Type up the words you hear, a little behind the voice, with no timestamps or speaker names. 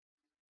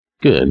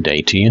Good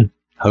day to you.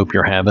 Hope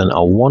you're having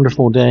a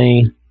wonderful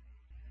day.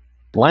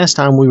 Last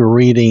time we were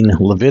reading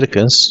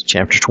Leviticus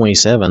chapter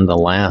 27, the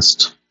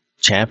last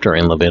chapter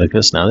in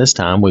Leviticus. Now this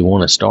time we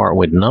want to start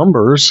with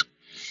Numbers.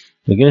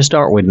 We're going to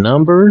start with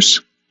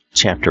Numbers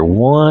chapter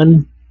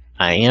 1.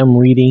 I am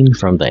reading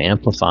from the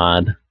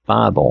Amplified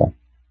Bible.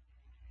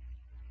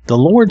 The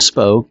Lord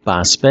spoke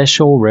by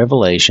special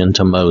revelation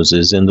to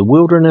Moses in the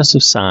wilderness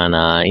of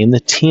Sinai in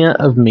the tent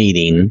of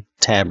meeting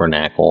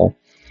tabernacle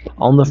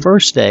on the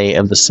first day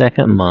of the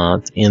second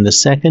month in the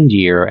second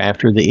year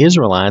after the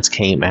Israelites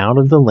came out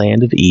of the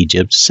land of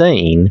Egypt,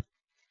 saying,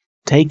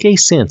 Take a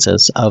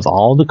census of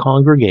all the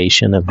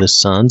congregation of the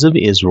sons of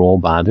Israel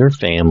by their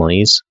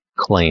families,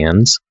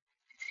 clans,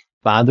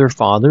 by their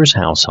fathers'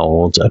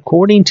 households,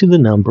 according to the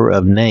number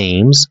of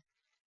names,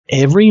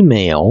 every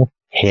male,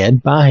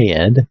 head by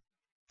head,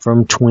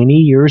 from 20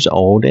 years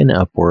old and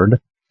upward,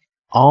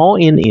 all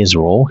in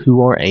Israel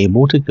who are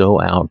able to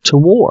go out to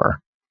war.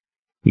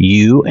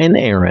 You and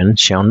Aaron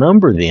shall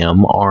number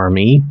them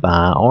army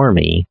by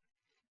army,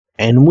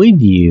 and with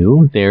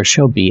you there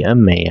shall be a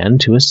man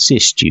to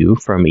assist you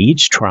from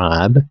each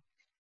tribe,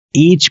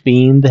 each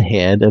being the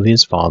head of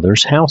his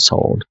father's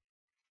household.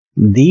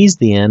 These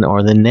then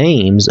are the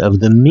names of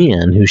the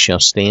men who shall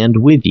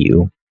stand with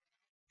you.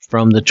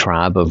 From the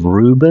tribe of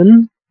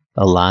Reuben,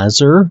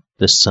 Elizur,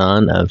 the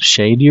son of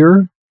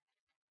Shadir.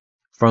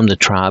 From the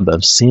tribe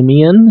of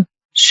Simeon,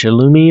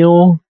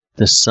 Shelumiel,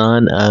 the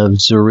son of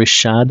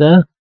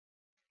Zurishaddai.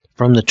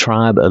 From the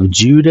tribe of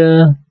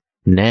Judah,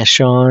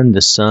 Nashon,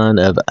 the son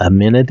of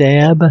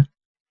Amminadab.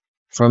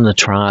 From the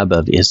tribe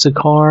of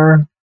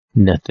Issachar,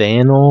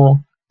 Nathanael,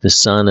 the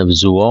son of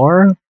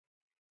Zuar.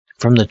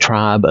 From the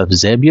tribe of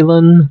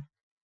Zebulun,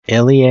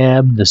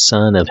 Eliab, the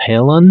son of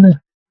Helon.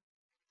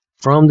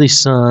 From the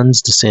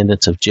sons,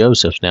 descendants of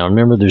Joseph. Now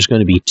remember, there's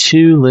going to be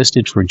two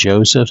listed for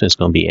Joseph. It's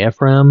going to be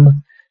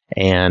Ephraim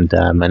and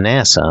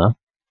Manasseh,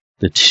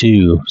 the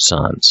two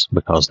sons,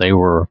 because they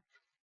were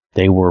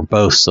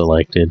both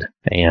selected,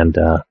 and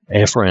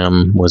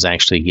Ephraim was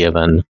actually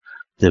given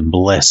the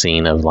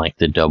blessing of like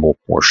the double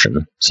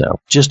portion. So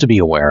just to be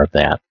aware of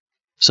that.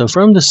 So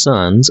from the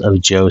sons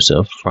of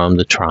Joseph, from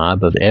the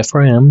tribe of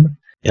Ephraim,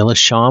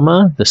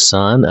 Elishama, the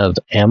son of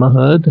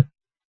Ammihud.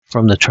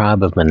 From the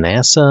tribe of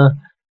Manasseh,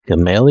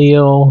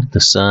 Gamaliel,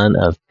 the son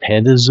of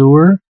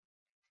Pedazur.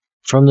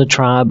 From the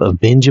tribe of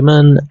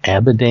Benjamin,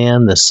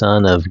 Abidan, the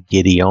son of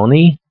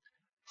Gideoni.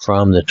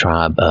 From the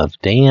tribe of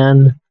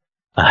Dan,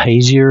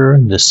 Ahazir,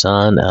 the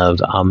son of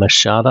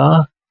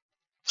Ammishaddai.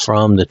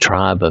 From the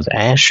tribe of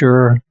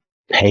Asher,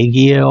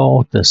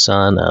 Pagiel, the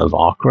son of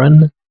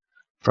Ochran.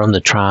 From the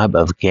tribe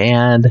of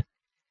Gad,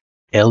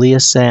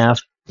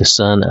 Eliasaph, the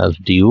son of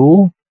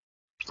Deuel.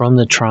 From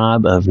the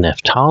tribe of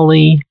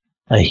Naphtali,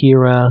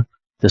 Ahira,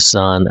 the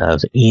son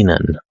of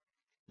Enan.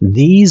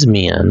 These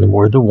men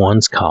were the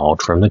ones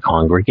called from the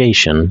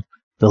congregation,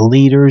 the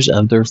leaders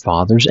of their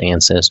fathers'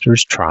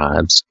 ancestors'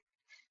 tribes.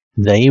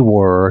 They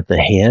were the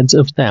heads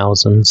of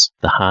thousands,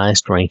 the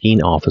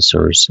highest-ranking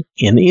officers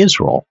in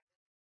Israel.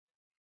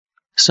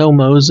 So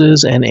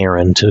Moses and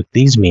Aaron took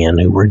these men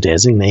who were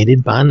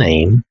designated by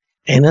name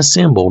and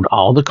assembled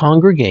all the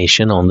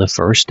congregation on the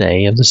first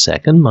day of the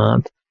second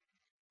month,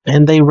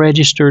 and they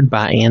registered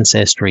by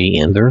ancestry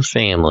in their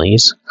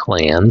families,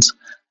 clans,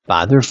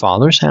 by their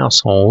fathers'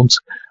 households,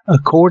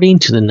 according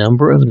to the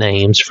number of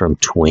names from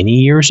 20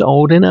 years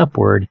old and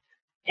upward,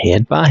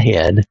 head by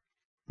head,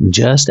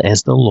 just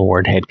as the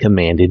Lord had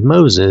commanded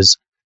Moses,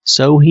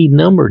 so he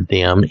numbered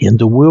them in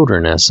the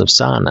wilderness of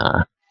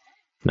Sinai.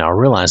 Now I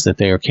realize that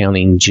they are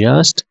counting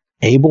just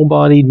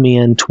able-bodied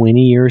men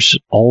 20 years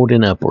old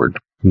and upward,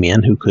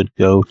 men who could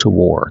go to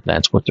war.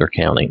 That's what they're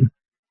counting.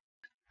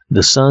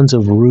 The sons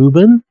of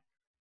Reuben,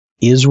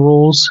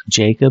 Israel's,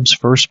 Jacob's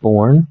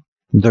firstborn,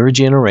 their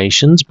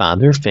generations by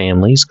their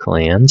families,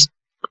 clans,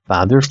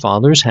 by their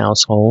fathers'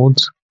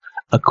 households,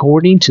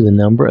 according to the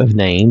number of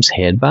names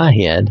head by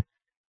head,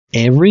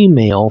 every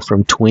male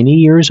from 20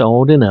 years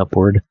old and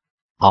upward,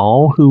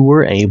 all who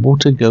were able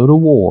to go to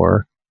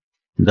war,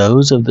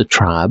 those of the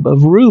tribe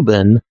of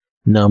Reuben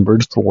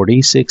numbered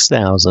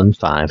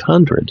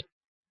 46,500.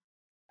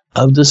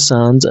 Of the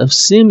sons of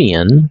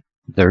Simeon,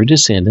 their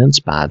descendants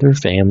by their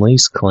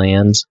families,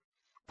 clans,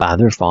 by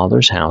their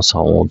fathers'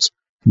 households,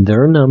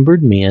 their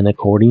numbered men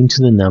according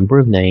to the number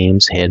of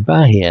names head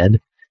by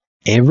head,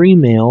 every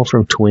male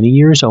from 20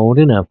 years old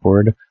and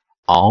upward,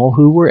 all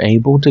who were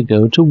able to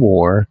go to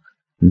war,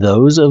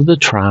 those of the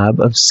tribe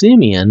of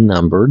Simeon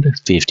numbered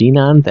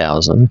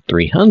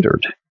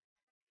 59,300.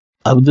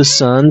 Of the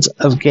sons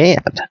of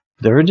Gad,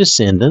 their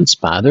descendants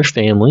by their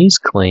families,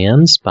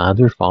 clans, by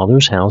their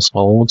fathers'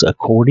 households,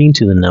 according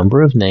to the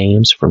number of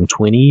names from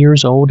 20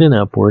 years old and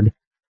upward,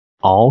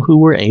 all who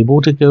were able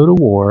to go to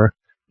war,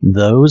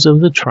 those of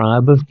the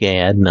tribe of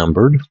Gad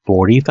numbered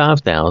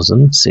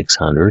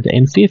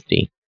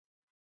 45,650.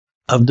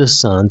 Of the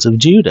sons of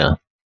Judah,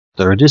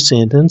 their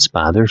descendants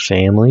by their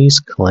families,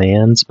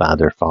 clans, by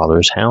their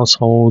fathers'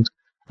 households,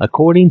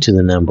 according to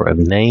the number of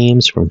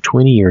names from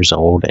 20 years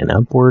old and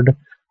upward,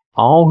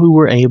 all who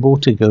were able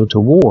to go to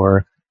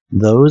war,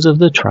 those of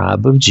the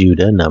tribe of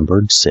Judah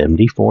numbered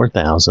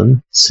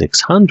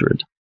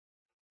 74,600.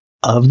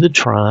 Of the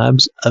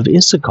tribes of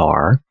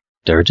Issachar,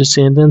 their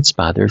descendants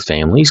by their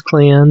families'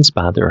 clans,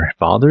 by their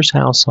fathers'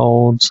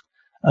 households,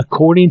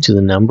 according to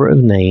the number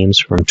of names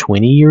from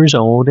 20 years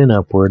old and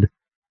upward,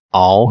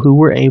 all who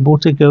were able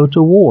to go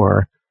to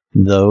war,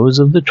 those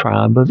of the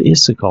tribe of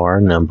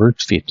Issachar numbered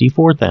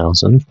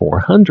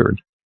 54,400.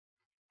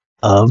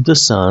 Of the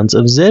sons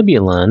of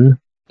Zebulun,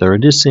 their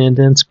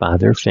descendants by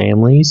their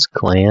families,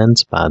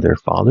 clans, by their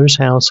fathers'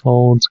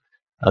 households,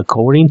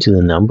 according to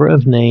the number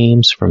of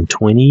names from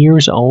 20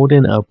 years old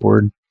and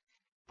upward,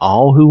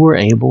 all who were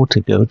able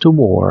to go to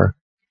war,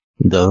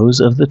 those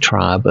of the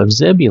tribe of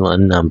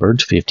Zebulun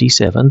numbered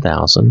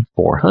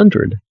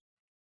 57,400.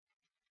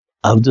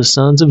 Of the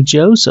sons of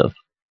Joseph,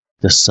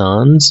 the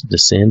sons,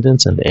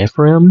 descendants of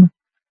Ephraim,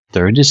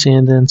 their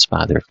descendants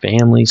by their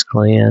families,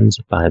 clans,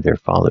 by their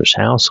fathers'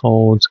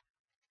 households,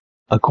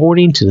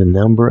 according to the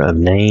number of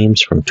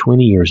names from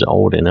 20 years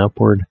old and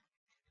upward,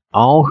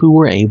 all who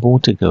were able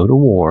to go to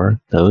war,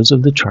 those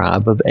of the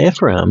tribe of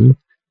Ephraim,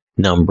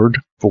 numbered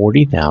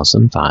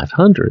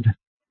 40,500.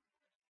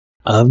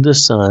 Of the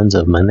sons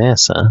of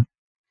Manasseh,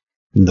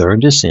 their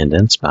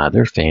descendants by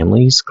their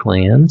families,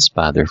 clans,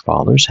 by their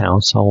fathers'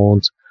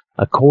 households,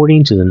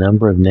 according to the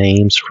number of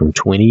names from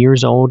 20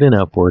 years old and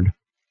upward,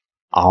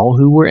 all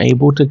who were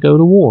able to go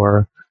to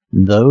war,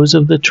 those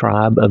of the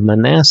tribe of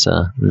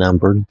Manasseh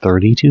numbered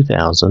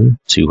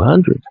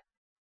 32,200.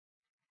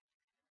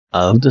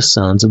 Of the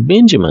sons of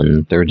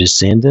Benjamin, their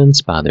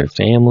descendants by their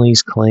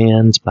families,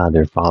 clans, by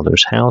their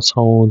fathers'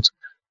 households,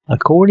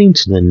 according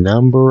to the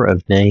number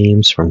of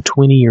names from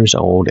 20 years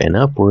old and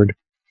upward,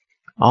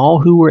 all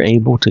who were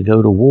able to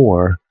go to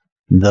war,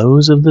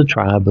 those of the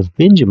tribe of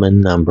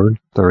Benjamin numbered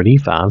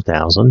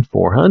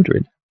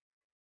 35,400.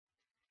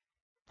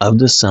 Of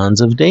the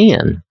sons of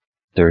Dan,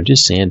 their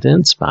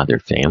descendants by their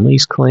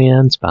families,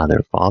 clans, by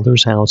their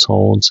fathers'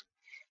 households,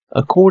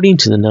 according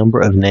to the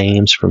number of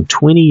names from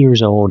 20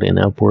 years old and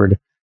upward,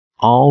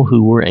 all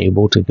who were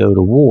able to go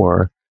to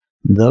war,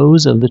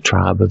 those of the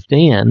tribe of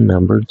Dan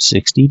numbered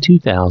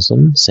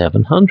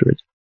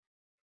 62,700.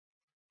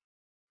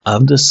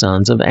 Of the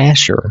sons of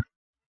Asher,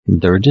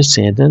 their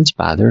descendants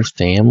by their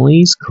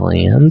families,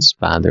 clans,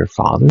 by their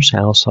fathers'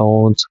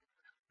 households,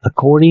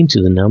 according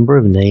to the number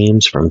of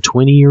names from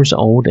 20 years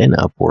old and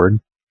upward,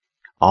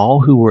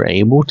 all who were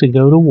able to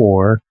go to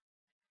war,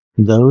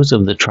 those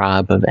of the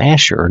tribe of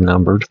Asher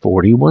numbered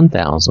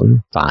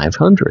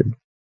 41,500.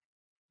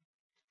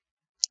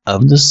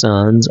 Of the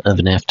sons of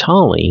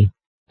Naphtali,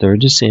 their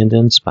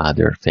descendants by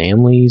their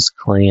families,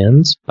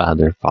 clans, by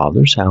their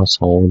fathers'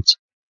 households,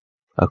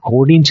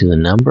 according to the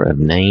number of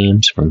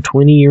names from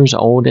 20 years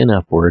old and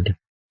upward,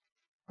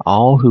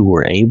 all who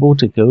were able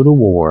to go to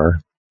war,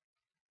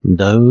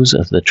 those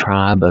of the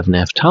tribe of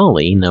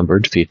Naphtali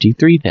numbered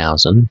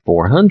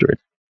 53,400.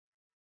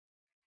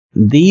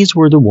 These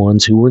were the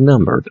ones who were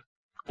numbered,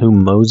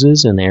 whom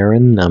Moses and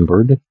Aaron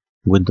numbered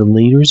with the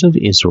leaders of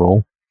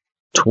Israel,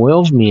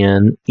 12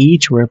 men,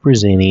 each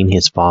representing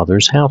his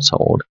father's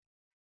household.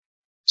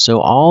 So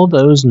all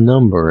those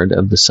numbered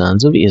of the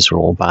sons of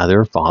Israel by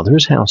their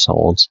fathers'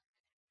 households,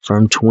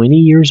 from 20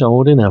 years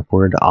old and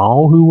upward,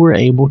 all who were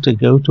able to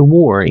go to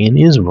war in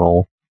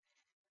Israel,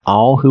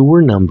 all who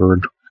were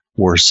numbered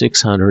were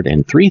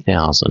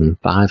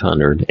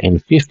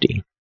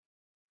 603,550.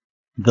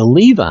 The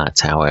Levites,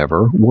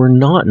 however, were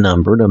not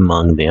numbered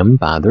among them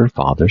by their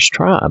father's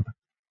tribe.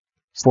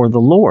 For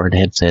the Lord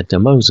had said to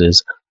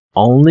Moses,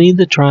 "Only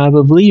the tribe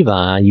of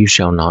Levi you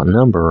shall not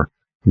number,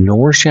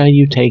 nor shall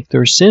you take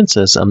their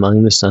census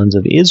among the sons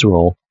of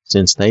Israel,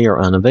 since they are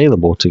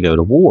unavailable to go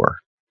to war.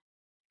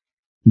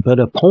 But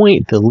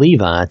appoint the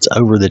Levites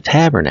over the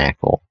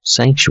tabernacle,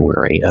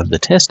 sanctuary of the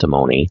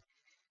testimony,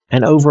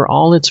 and over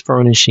all its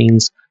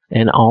furnishings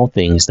and all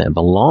things that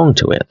belong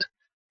to it.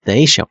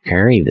 They shall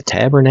carry the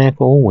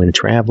tabernacle when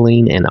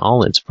traveling and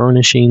all its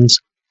furnishings,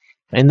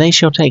 and they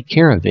shall take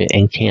care of it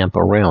and camp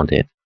around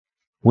it.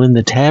 When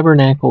the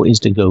tabernacle is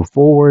to go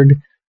forward,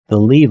 the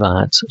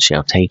Levites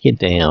shall take it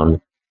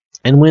down,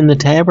 and when the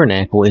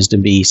tabernacle is to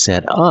be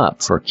set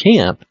up for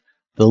camp,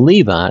 the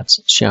Levites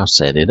shall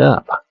set it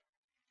up.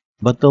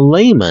 But the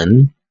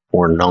layman,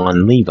 or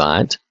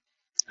non-Levite,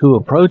 who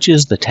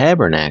approaches the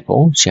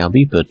tabernacle shall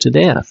be put to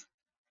death.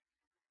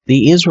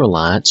 The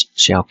Israelites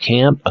shall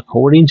camp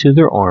according to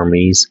their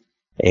armies,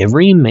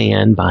 every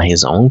man by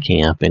his own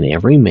camp, and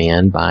every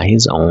man by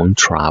his own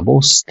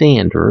tribal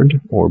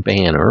standard or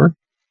banner.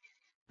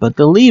 But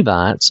the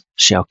Levites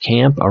shall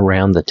camp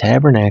around the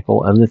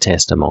tabernacle of the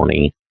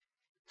testimony,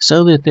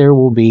 so that there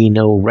will be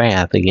no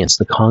wrath against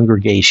the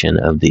congregation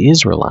of the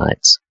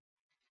Israelites.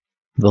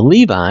 The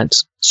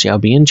Levites shall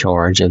be in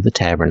charge of the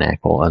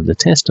tabernacle of the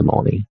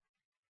testimony.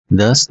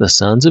 Thus the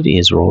sons of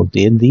Israel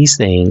did these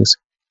things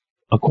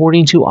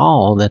according to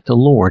all that the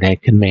Lord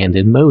had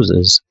commanded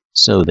Moses,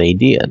 so they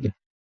did."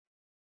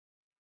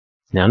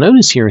 Now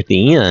notice here at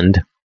the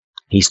end,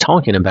 he's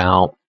talking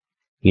about,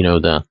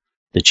 the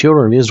The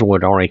children of Israel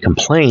had already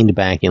complained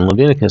back in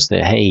Leviticus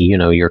that, hey,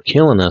 you're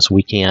killing us.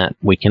 We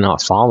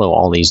cannot follow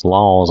all these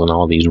laws and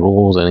all these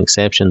rules and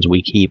exceptions.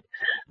 We keep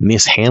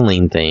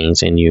mishandling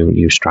things, and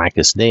you strike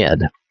us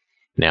dead.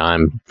 Now,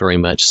 I'm very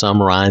much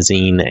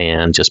summarizing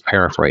and just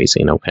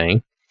paraphrasing,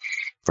 okay?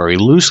 Very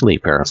loosely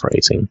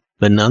paraphrasing.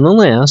 But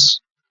nonetheless,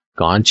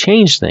 God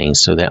changed things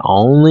so that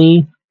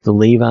only the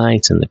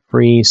Levites and the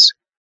priests,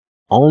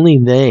 only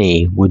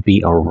they would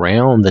be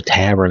around the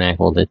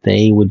tabernacle, that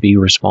they would be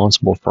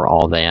responsible for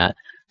all that,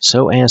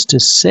 so as to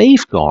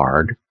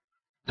safeguard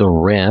the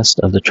rest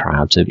of the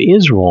tribes of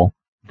Israel.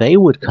 They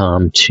would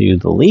come to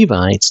the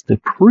Levites, the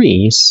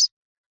priests.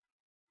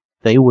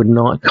 They would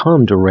not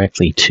come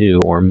directly to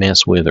or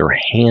mess with or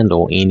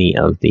handle any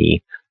of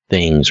the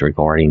things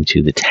regarding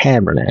to the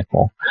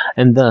tabernacle.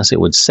 And thus it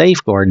would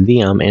safeguard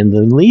them, and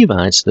the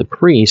Levites, the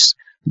priests,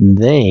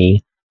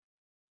 they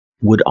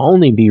would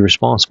only be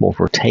responsible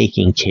for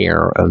taking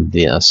care of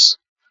this.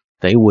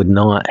 They would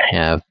not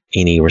have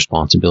any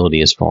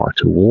responsibility as far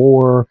to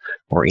war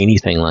or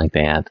anything like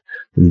that.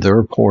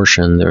 Their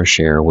portion, their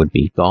share, would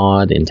be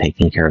God in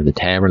taking care of the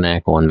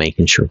tabernacle and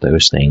making sure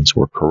those things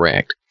were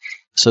correct,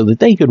 so that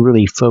they could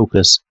really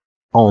focus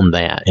on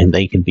that, and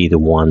they could be the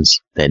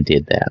ones that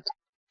did that.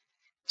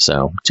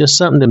 So just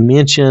something to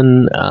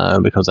mention,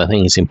 because I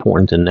think it's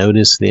important to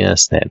notice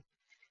this, that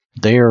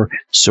they're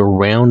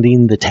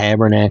surrounding the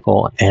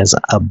tabernacle as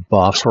a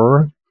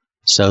buffer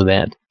so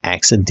that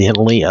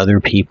accidentally other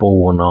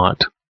people will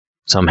not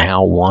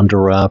somehow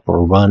wander up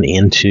or run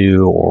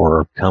into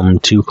or come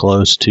too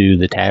close to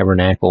the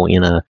tabernacle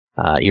in a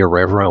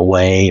irreverent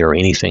way or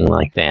anything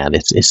like that.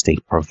 It's to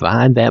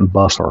provide that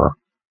buffer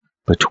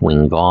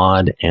between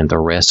God and the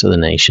rest of the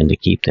nation to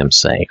keep them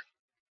safe.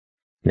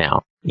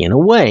 Now, in a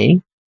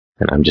way,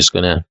 and I'm just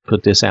going to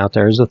put this out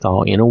there as a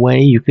thought, in a way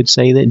you could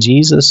say that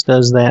Jesus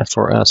does that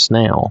for us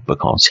now,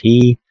 because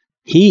he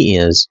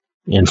is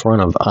in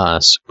front of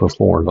us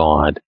before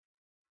God,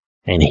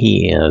 and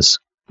he is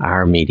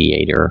our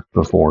mediator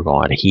before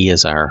God. He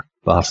is our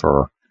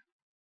buffer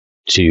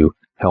to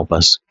help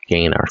us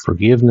gain our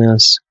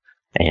forgiveness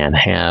and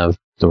have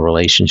the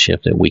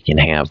relationship that we can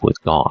have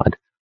with God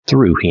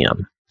through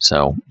him.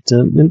 So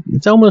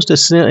it's almost a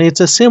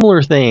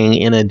similar thing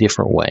in a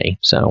different way.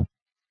 So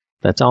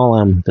that's all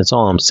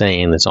I'm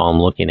saying. That's all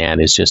I'm looking at,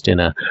 is just in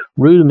a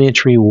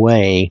rudimentary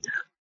way,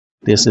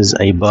 this is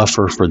a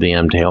buffer for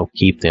them to help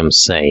keep them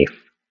safe.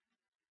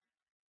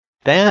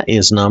 That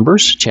is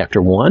Numbers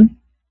chapter 1.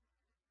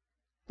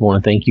 I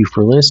want to thank you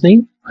for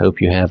listening. Hope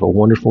you have a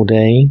wonderful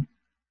day.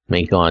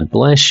 May God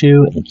bless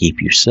you and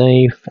keep you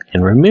safe.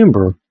 And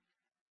remember,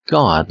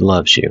 God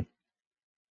loves you.